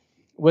read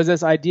was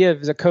this idea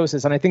of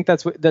psychosis, and I think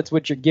that's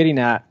what you're getting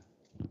at.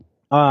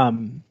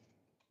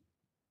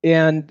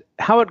 And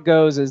how it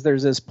goes is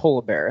there's this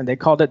polar bear, and they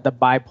called it the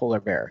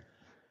bipolar bear.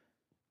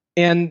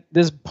 And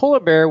this polar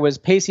bear was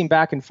pacing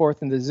back and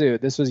forth in the zoo.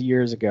 This was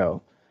years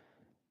ago.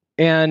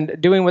 And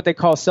doing what they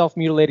call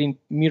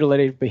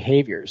mutilative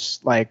behaviors,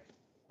 like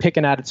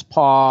picking at its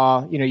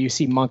paw. You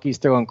see monkeys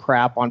throwing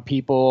crap on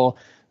people.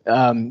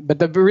 But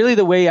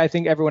the way I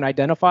think everyone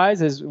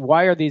identifies is,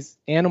 why are these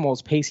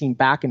animals pacing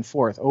back and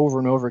forth over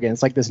and over again?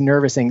 It's like this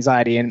nervous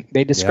anxiety. And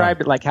they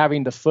described it like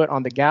having the foot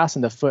on the gas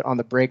and the foot on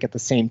the brake at the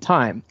same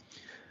time.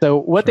 So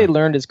what they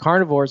learned is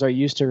carnivores are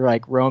used to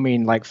like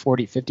roaming like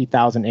 40,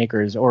 50,000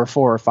 acres or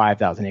 4,000 or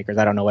 5,000 acres.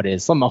 I don't know what it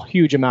is, a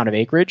huge amount of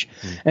acreage.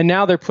 And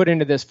now they're put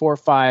into this 4,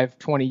 5,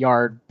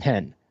 20-yard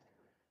pen.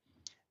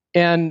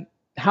 And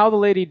how the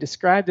lady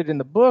described it in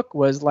the book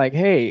was like,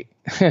 hey,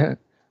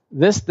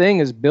 this thing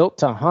is built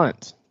to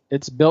hunt.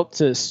 It's built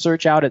to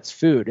search out its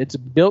food. It's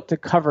built to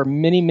cover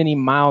many, many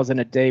miles in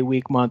a day,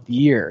 week, month,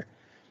 year.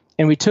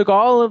 And we took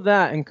all of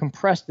that and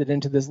compressed it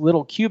into this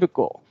little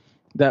cubicle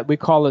that we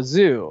call a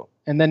zoo.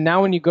 And then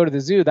now when you go to the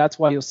zoo, that's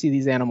why you'll see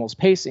these animals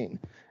pacing.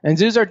 And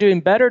zoos are doing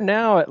better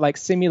now at like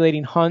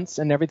simulating hunts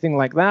and everything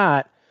like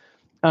that.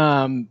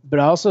 But I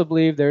also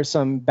believe there's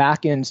some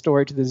back end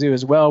story to the zoo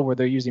as well, where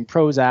they're using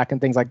Prozac and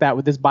things like that.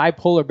 With this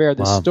bipolar bear,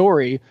 this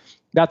story,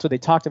 that's what they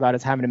talked about,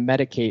 is having to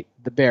medicate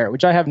the bear,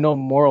 which I have no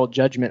moral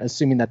judgment,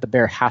 assuming that the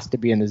bear has to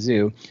be in the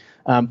zoo.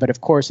 But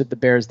of course, if the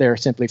bear is there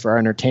simply for our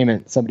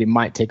entertainment, somebody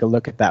might take a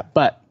look at that.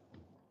 But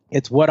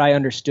it's what I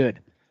understood.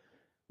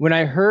 When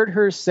I heard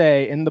her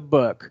say in the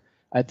book,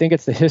 I think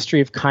it's The History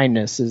of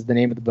Kindness is the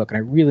name of the book, and I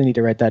really need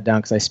to write that down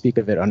because I speak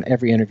of it on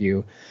every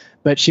interview.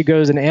 But she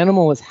goes, an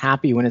animal is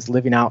happy when it's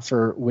living out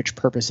for which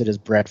purpose it is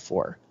bred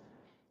for.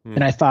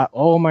 And I thought,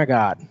 oh my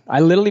God.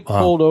 I literally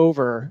pulled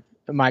over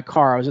my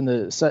car. I was in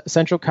the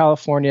Central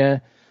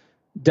California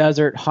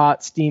desert,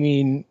 hot,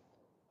 steaming,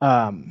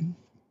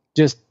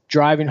 just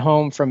driving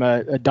home from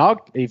a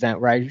dog event,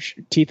 right?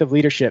 Teeth of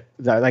Leadership.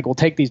 Like, we'll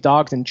take these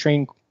dogs and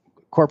train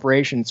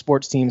corporations,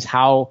 sports teams,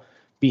 how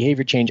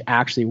behavior change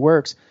actually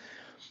works.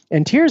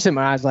 And tears in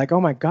my eyes, like,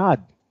 oh my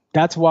God,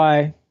 that's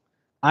why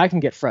I can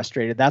get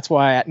frustrated. That's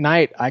why at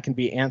night I can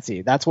be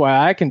antsy. That's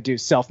why I can do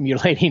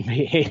self-mutilating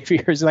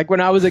behaviors. Like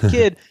when I was a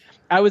kid,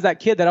 I was that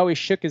kid that always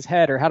shook his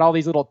head or had all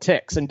these little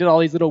tics and did all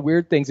these little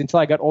weird things until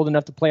I got old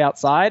enough to play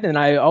outside. And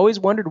I always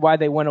wondered why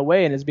they went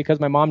away. And it's because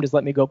my mom just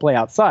let me go play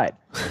outside.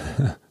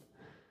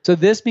 So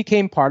this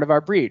became part of our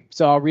breed.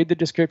 So I'll read the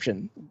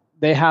description.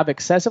 They have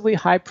excessively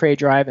high prey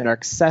drive and are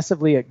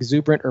excessively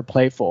exuberant or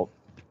playful.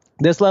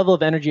 This level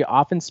of energy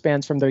often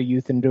spans from their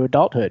youth into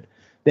adulthood.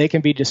 They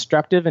can be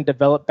destructive and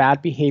develop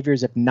bad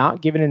behaviors if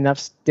not given enough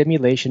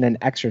stimulation and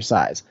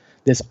exercise.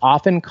 This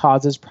often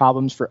causes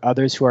problems for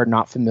others who are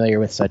not familiar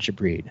with such a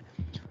breed.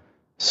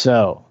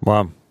 So,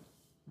 wow,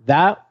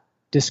 that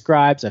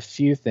describes a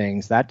few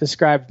things. That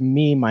described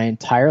me my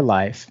entire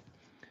life.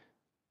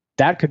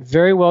 That could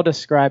very well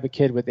describe a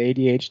kid with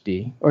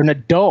ADHD or an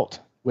adult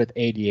with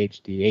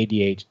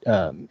ADHD,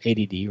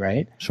 ADD,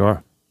 right?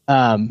 Sure.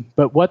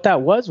 But what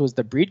that was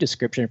the breed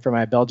description for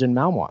my Belgian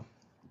Malinois.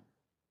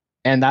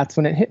 And that's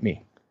when it hit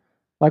me.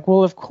 Like,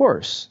 well, of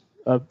course,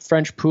 a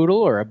French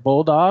poodle or a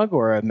bulldog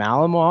or a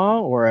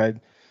Malinois or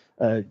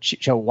a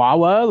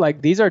Chihuahua,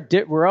 like these are,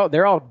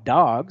 they're all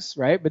dogs,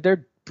 right? But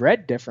they're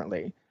bred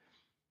differently.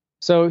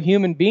 So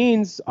human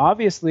beings,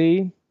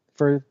 obviously,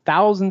 for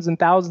thousands and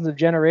thousands of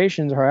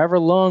generations, however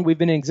long we've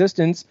been in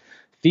existence,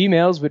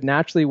 females would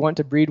naturally want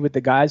to breed with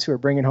the guys who are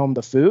bringing home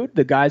the food.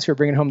 The guys who are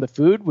bringing home the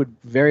food would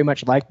very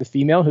much like the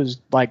female who's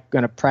like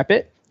going to prep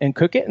it and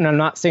cook it. And I'm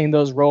not saying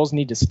those roles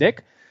need to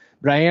stick,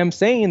 but I am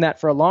saying that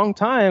for a long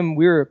time,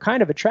 we were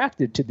kind of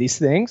attracted to these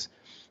things.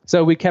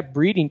 So we kept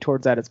breeding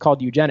towards that. It's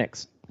called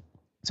eugenics.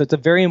 So it's a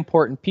very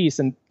important piece.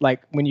 And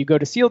like when you go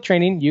to SEAL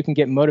training, you can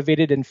get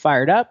motivated and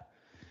fired up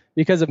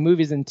because of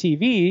movies and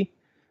TV,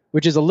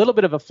 which is a little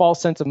bit of a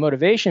false sense of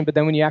motivation. But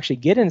then when you actually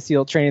get in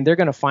SEAL training, they're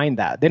going to find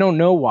that. They don't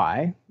know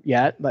why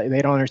yet. Like,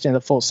 they don't understand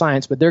the full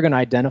science, but they're going to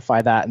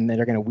identify that, and then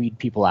they're going to weed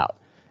people out.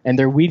 And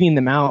they're weeding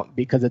them out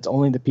because it's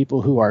only the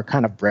people who are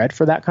kind of bred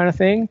for that kind of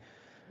thing.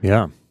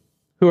 Yeah.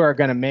 Who are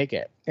going to make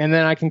it. And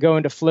then I can go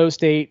into flow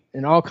state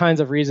and all kinds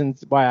of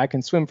reasons why I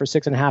can swim for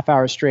 6.5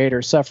 hours straight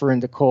or suffer in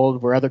the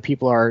cold where other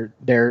people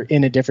they're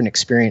in a different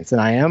experience than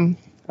I am.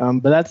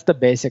 But that's the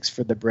basics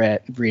for the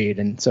breed.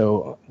 And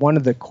so one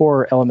of the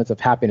core elements of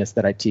happiness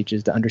that I teach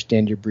is to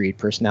understand your breed,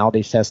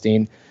 personality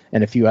testing,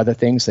 and a few other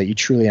things so that you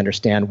truly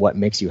understand what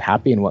makes you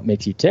happy and what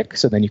makes you tick.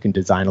 So then you can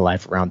design a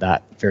life around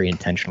that very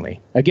intentionally.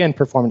 Again,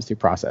 performance through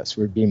process.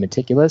 We're being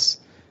meticulous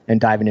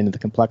and diving into the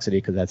complexity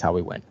because that's how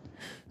we win.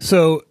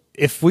 So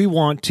if we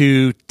want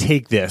to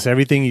take this,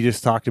 everything you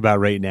just talked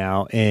about right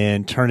now,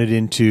 and turn it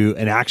into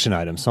an action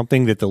item,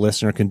 something that the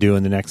listener can do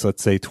in the next,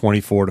 let's say,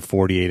 24 to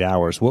 48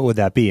 hours, what would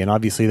that be? And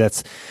obviously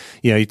that's,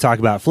 you talk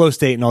about flow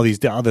state and all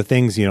these other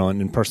things,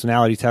 and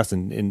personality tests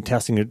and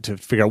testing it to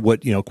figure out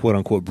what, quote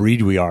unquote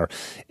breed we are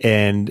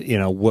and,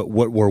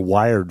 what we're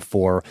wired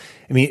for.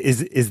 I mean,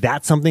 is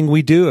that something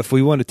we do? If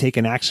we want to take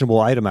an actionable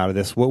item out of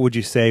this, what would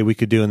you say we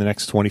could do in the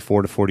next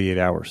 24 to 48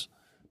 hours?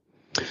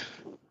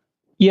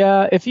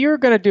 Yeah, if you're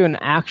going to do an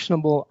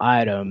actionable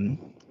item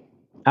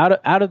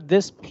out of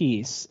this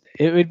piece,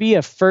 it would be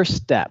a first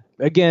step.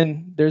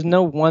 Again, there's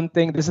no one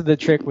thing. This is the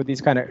trick with these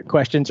kind of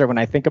questions, or when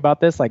I think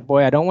about this, like,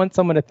 boy, I don't want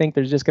someone to think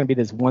there's just going to be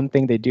this one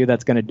thing they do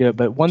that's going to do it.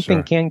 But one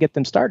thing can get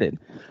them started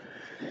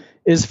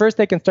is first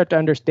they can start to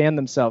understand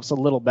themselves a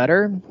little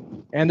better.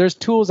 And there's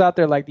tools out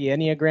there like the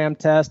Enneagram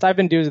test. I've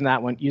been using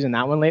that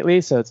one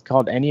lately. So it's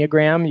called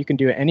Enneagram. You can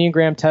do an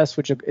Enneagram test,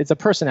 which it's a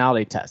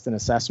personality test, an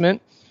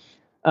assessment.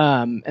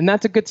 And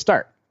that's a good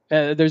start.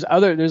 There's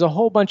a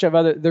whole bunch of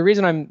other, the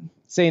reason I'm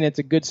saying it's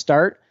a good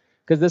start,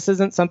 because this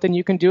isn't something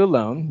you can do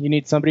alone. You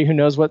need somebody who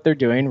knows what they're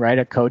doing, right?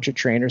 A coach, a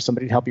trainer,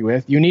 somebody to help you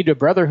with. You need a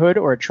brotherhood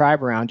or a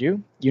tribe around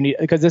you.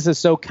 Because this is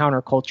so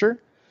counterculture.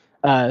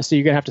 So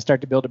you're going to have to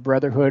start to build a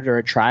brotherhood or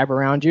a tribe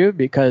around you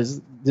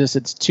because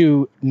it's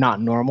too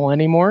not normal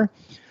anymore.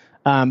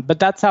 But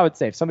that's how I'd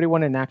say. If somebody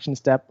wanted an action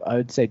step, I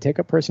would say take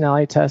a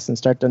personality test and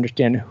start to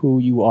understand who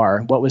you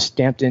are, what was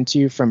stamped into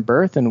you from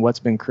birth and what's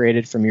been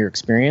created from your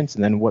experience,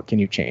 and then what can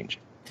you change.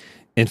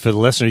 And for the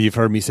listener, you've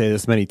heard me say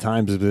this many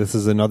times, but this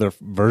is another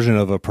version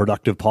of a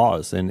productive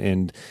pause.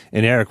 And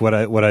Eric, what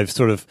I've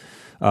sort of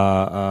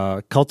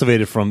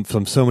cultivated from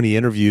so many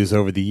interviews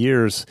over the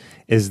years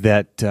is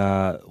that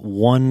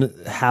one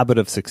habit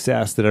of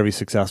success that every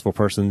successful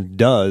person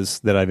does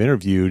that I've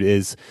interviewed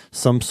is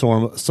some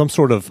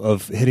sort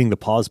of hitting the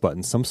pause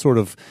button, some sort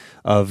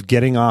of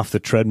getting off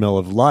the treadmill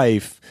of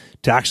life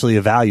to actually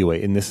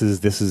evaluate. And this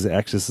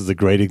is a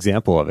great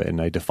example of it.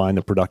 And I define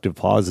the productive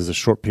pause as a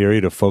short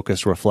period of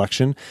focused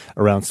reflection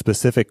around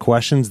specific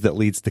questions that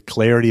leads to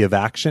clarity of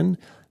action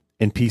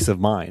and peace of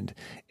mind.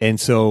 And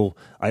so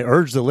I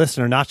urge the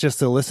listener not just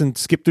to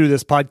skip through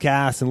this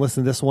podcast and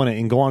listen to this one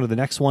and go on to the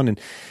next one,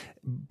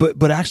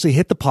 but actually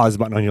hit the pause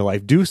button on your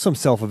life. Do some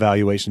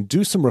self-evaluation,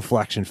 do some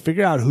reflection,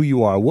 figure out who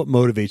you are, what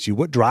motivates you,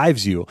 what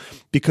drives you.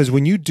 Because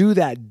when you do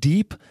that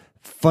deep,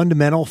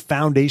 fundamental,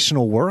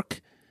 foundational work,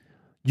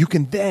 you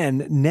can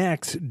then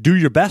next do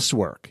your best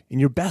work. And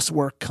your best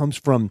work comes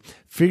from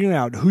figuring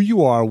out who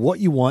you are, what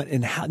you want,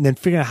 and then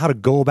figuring out how to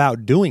go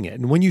about doing it.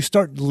 And when you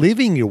start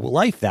living your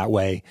life that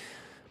way,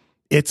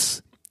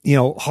 it's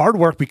hard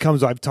work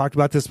becomes, I've talked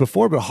about this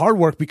before, but hard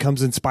work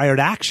becomes inspired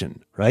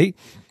action, right?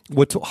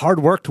 What's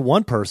hard work to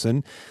one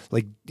person,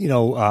 like,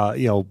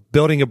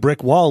 building a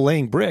brick wall,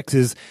 laying bricks,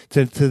 is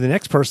to the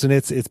next person,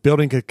 it's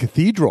building a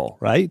cathedral,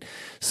 right?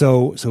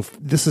 So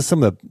this is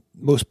some of the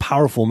most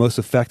powerful, most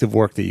effective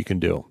work that you can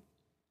do.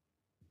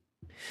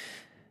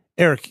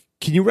 Eric,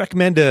 can you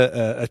recommend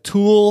a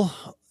tool,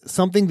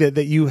 something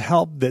that you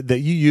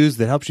use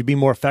that helps you be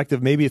more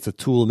effective? Maybe it's a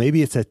tool,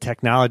 maybe it's a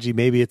technology,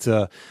 maybe it's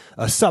a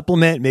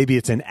supplement, maybe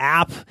it's an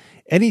app,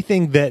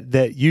 anything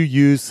that you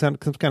use, some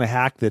kind of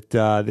hack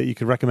that you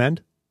could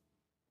recommend?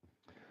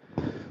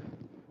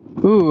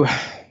 Ooh,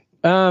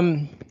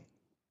 I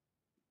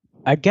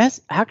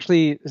guess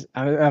actually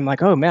I'm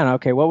like, oh man,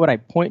 okay, what would I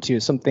point to?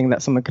 Something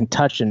that someone can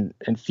touch and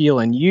feel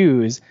and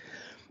use.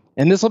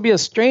 And this will be a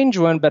strange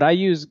one, but I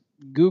use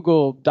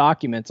Google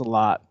Documents a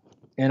lot,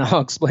 and I'll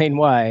explain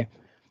why.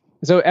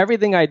 So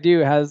everything I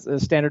do has a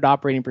standard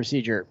operating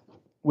procedure,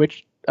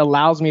 which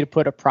allows me to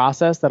put a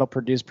process that'll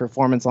produce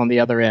performance on the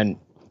other end.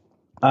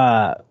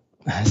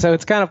 So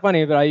it's kind of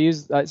funny, but I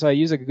use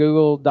a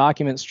Google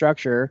document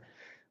structure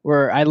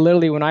where I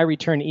literally, when I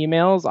return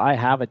emails, I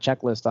have a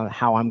checklist on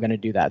how I'm going to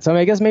do that. So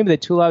I guess maybe the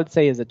tool I would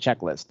say is a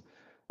checklist,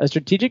 a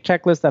strategic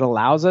checklist that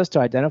allows us to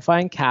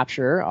identify and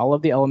capture all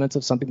of the elements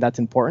of something that's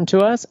important to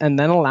us, and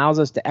then allows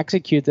us to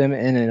execute them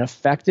in an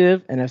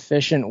effective and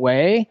efficient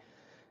way,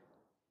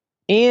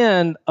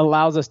 and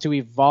allows us to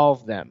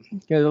evolve them.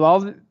 Because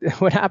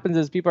what happens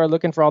is people are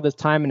looking for all this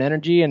time and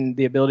energy and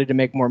the ability to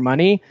make more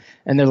money.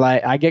 And they're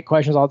like, I get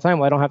questions all the time.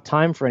 Well, I don't have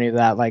time for any of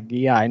that. Like,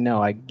 yeah, I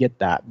know, I get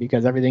that,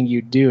 because everything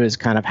you do is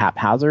kind of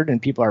haphazard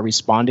and people are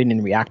responding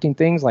and reacting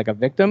things like a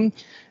victim,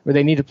 where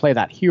they need to play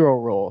that hero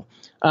role.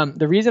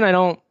 The reason I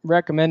don't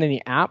recommend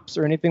any apps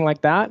or anything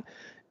like that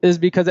is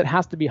because it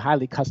has to be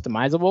highly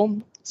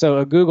customizable. So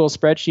a Google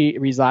spreadsheet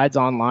resides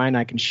online.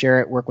 I can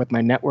share it, work with my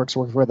networks,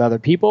 work with other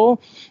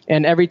people.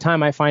 And every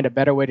time I find a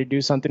better way to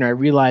do something, or I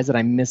realize that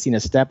I'm missing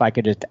a step, I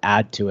could just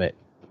add to it.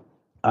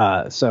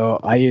 So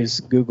I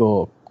use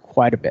Google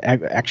quite a bit,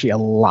 actually a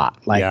lot.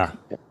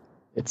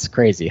 It's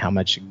crazy how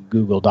much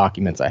Google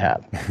Documents I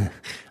have.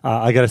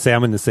 I got to say,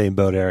 I'm in the same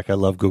boat, Eric. I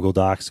love Google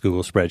Docs,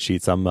 Google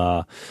Spreadsheets.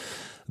 I'm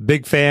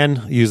big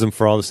fan. Use them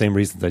for all the same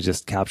reasons. I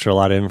just capture a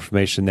lot of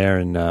information there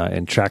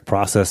and track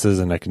processes,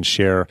 and I can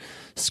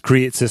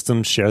create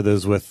systems, share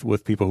those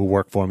with people who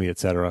work for me, et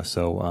cetera.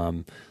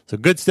 So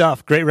good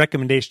stuff. Great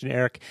recommendation,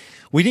 Eric.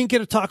 We didn't get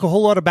to talk a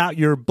whole lot about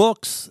your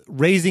books,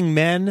 Raising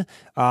Men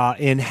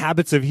and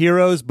Habits of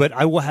Heroes, but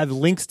I will have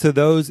links to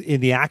those in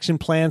the action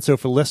plan. So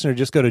for listener,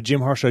 just go to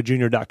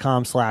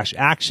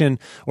jimharshawjr.com/action,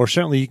 or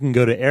certainly you can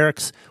go to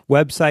Eric's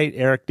website,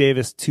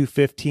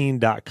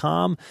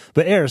 ericdavis215.com.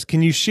 But Eric,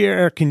 can you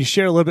share a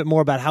little bit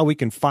more about how we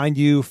can find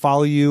you,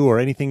 follow you, or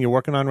anything you're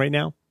working on right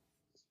now?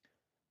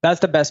 That's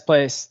the best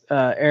place,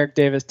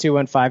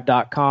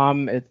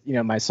 ericdavis215.com.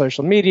 My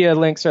social media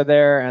links are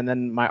there, and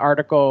then my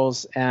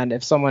articles. And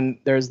if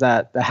there's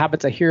the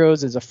Habits of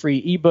Heroes is a free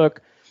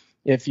ebook.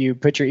 If you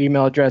put your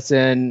email address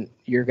in,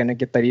 you're going to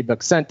get that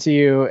ebook sent to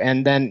you,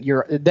 and then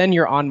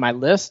you're on my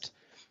list.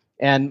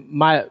 And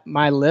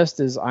my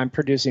list is, I'm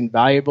producing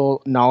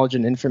valuable knowledge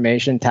and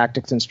information,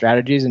 tactics and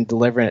strategies, and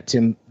delivering it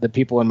to the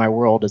people in my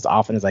world as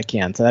often as I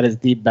can. So that is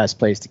the best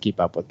place to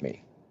keep up with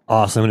me.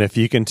 Awesome. And if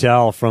you can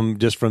tell from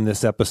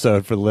this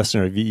episode, for the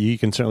listener, you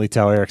can certainly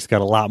tell Eric's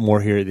got a lot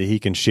more here that he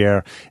can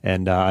share.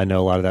 And I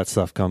know a lot of that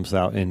stuff comes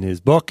out in his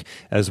book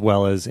as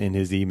well as in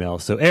his email.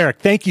 So Eric,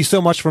 thank you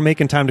so much for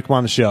making time to come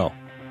on the show.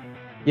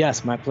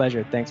 Yes, my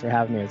pleasure. Thanks for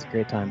having me. It was a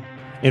great time.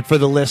 And for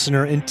the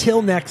listener,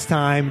 until next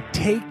time,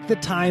 take the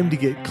time to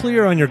get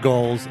clear on your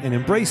goals and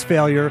embrace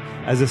failure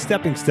as a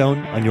stepping stone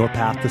on your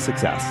path to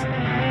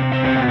success.